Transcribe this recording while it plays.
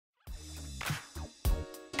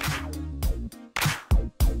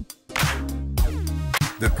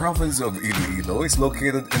The province of Iloilo is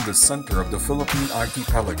located in the center of the Philippine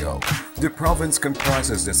archipelago. The province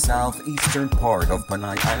comprises the southeastern part of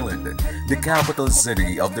Panay Island. The capital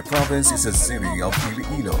city of the province is the city of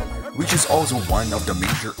Iloilo, which is also one of the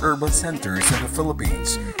major urban centers in the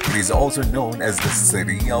Philippines. It is also known as the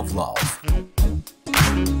City of Love.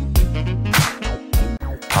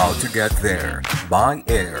 How to get there? By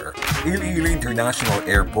air. Iloilo International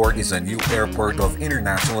Airport is a new airport of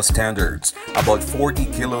international standards, about 40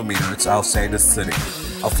 kilometers outside the city.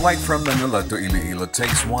 A flight from Manila to Iloilo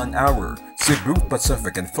takes 1 hour. Cebu,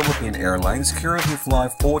 Pacific and Philippine Airlines currently fly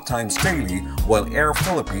 4 times daily, while Air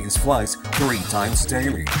Philippines flies 3 times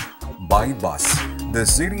daily. By bus. The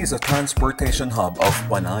city is a transportation hub of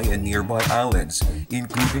Panay and nearby islands,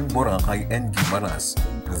 including Boracay and Guimaras.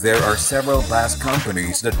 There are several bus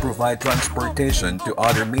companies that provide transportation to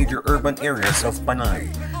other major urban areas of Panay,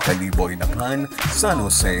 Caliboy Nacan, San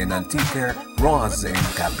Jose and Antique, Rojas and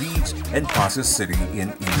Capiz, and Pasig City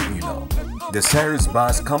in Iloilo. The Ceres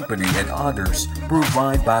Bus Company and others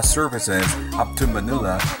provide bus services up to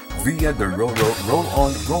Manila via the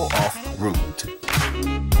roll-on, roll-off route.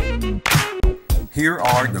 Here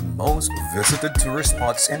are the most visited tourist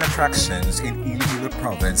spots and attractions in Iloilo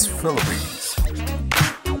Province, Philippines.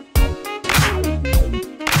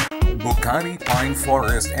 Bucani Pine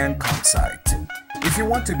Forest and Campsite. If you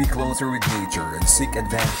want to be closer with nature and seek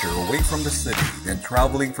adventure away from the city, then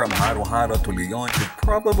traveling from Haro-Haro to Leon should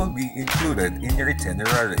probably be included in your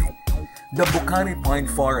itinerary. The Bucani Pine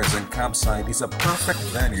Forest and Campsite is a perfect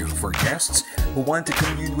venue for guests who want to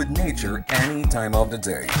commune with nature any time of the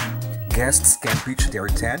day. Guests can pitch their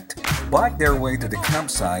tent, bike their way to the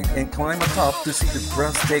campsite, and climb atop to see the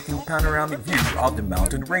breathtaking panoramic view of the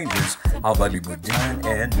mountain ranges of Alibujan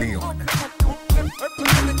and Leon.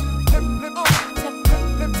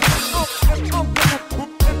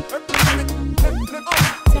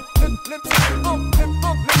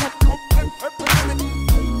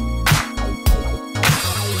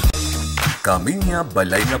 Camina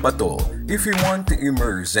Balay na Bato. If you want to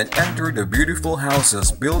immerse and enter the beautiful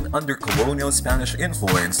houses built under colonial Spanish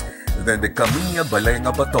influence, then the Camina Balay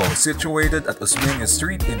na Bato, situated at Osmeña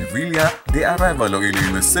Street in Villa de Arevalo,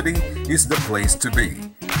 Iloilo City, is the place to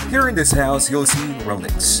be. Here in this house, you'll see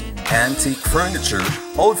relics, antique furniture,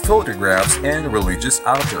 old photographs, and religious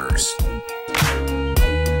altars.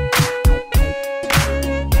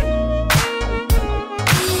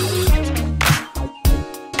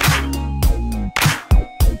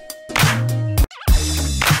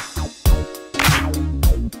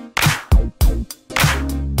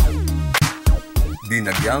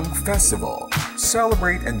 Dinagyang Festival.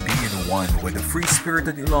 Celebrate and be in one with the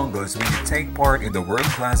free-spirited Ilonggos when you take part in the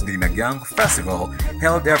world-class Dinagyang Festival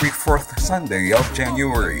held every 4th Sunday of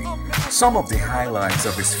January. Some of the highlights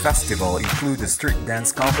of this festival include the street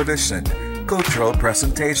dance competition, cultural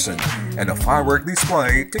presentation, and a firework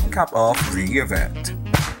display to cap off the event.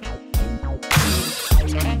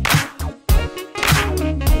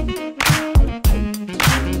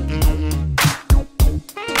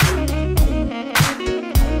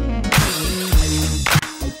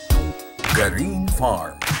 Green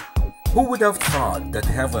Farm. Who would have thought that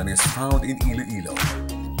heaven is found in Iloilo?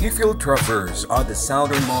 If you'll traverse on the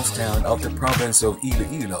southernmost town of the province of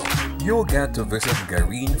Iloilo, you'll get to visit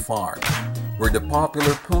Green Farm, where the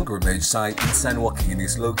popular pilgrimage site in San Joaquin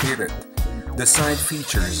is located. The site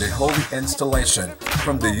features a holy installation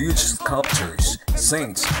from the huge sculptures,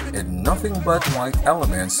 saints, and nothing but white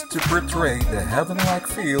elements to portray the heaven-like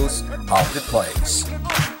feels of the place.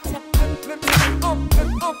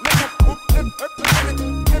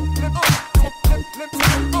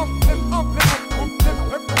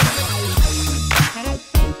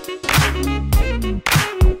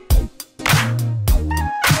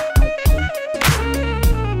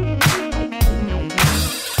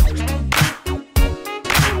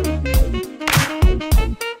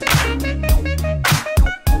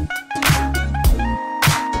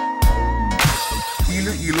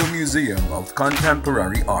 Iloilo Museum of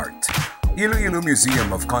Contemporary Art. Iloilo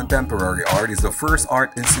Museum of Contemporary Art is the first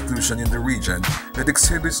art institution in the region that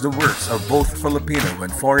exhibits the works of both Filipino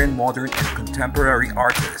and foreign modern and contemporary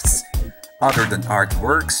artists. Other than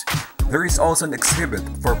artworks, there is also an exhibit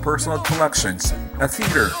for personal collections, a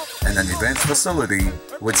theater, and an events facility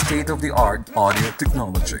with state-of-the-art audio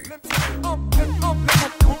technology.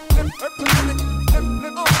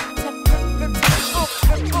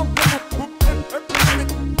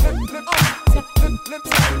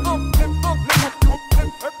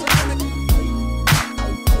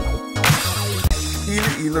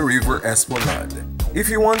 Iloilo River Esplanade. If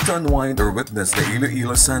you want to unwind or witness the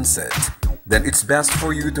Iloilo sunset, then it's best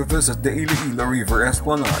for you to visit the Iloilo River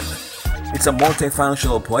Esplanade. It's a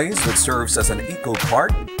multifunctional place that serves as an eco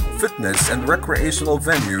park, fitness and recreational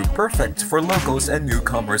venue perfect for locals and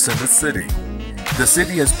newcomers in the city. The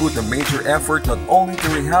city has put a major effort not only to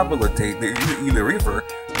rehabilitate the Iloilo River,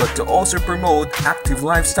 but to also promote active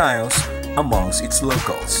lifestyles amongst its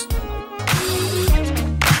locals.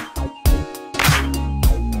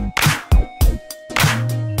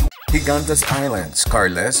 Gigantes Islands,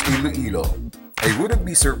 Carles, Iloilo. I wouldn't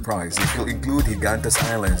be surprised if you'll include Gigantes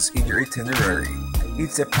Islands in your itinerary.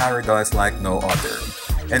 It's a paradise like no other,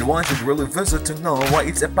 and one should really visit to know why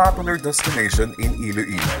it's a popular destination in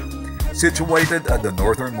Iloilo. Situated at the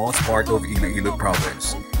northernmost part of Iloilo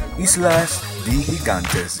Province, Islas de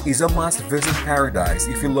Gigantes is a must-visit paradise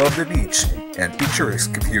if you love the beach and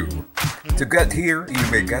picturesque view. To get here,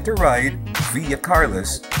 you may get a ride via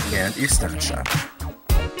Carles and Estancia.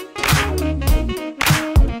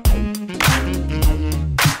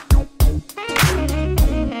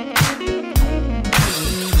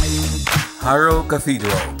 Haro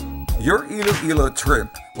Cathedral. Your Iloilo trip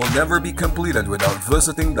will never be completed without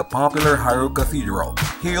visiting the popular Haro Cathedral,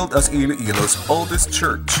 hailed as Iloilo's oldest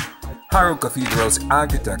church. Haro Cathedral's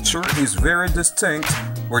architecture is very distinct,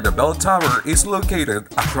 where the bell tower is located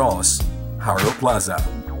across Haro Plaza.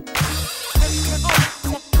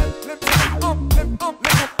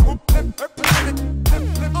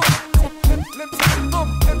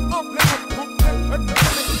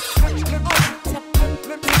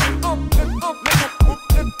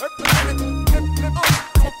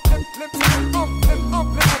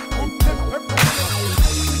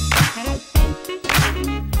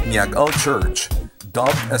 Niagao Church,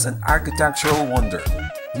 dubbed as an architectural wonder.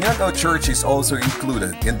 Niagao Church is also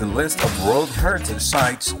included in the list of World Heritage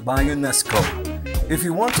Sites by UNESCO. If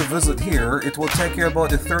you want to visit here, it will take you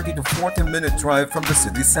about a 30 to 40 minute drive from the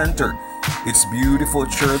city center. Its beautiful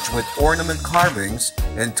church with ornament carvings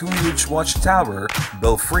and two huge watchtower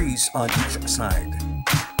belfries on each side.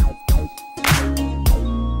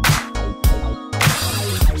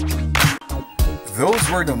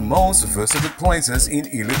 Those were the most visited places in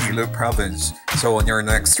Iloilo Province. So on your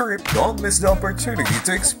next trip, don't miss the opportunity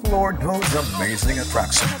to explore those amazing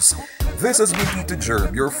attractions. This has been Tito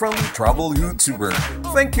Jerb, your friendly travel YouTuber.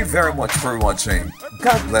 Thank you very much for watching.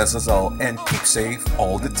 God bless us all and keep safe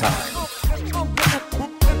all the time.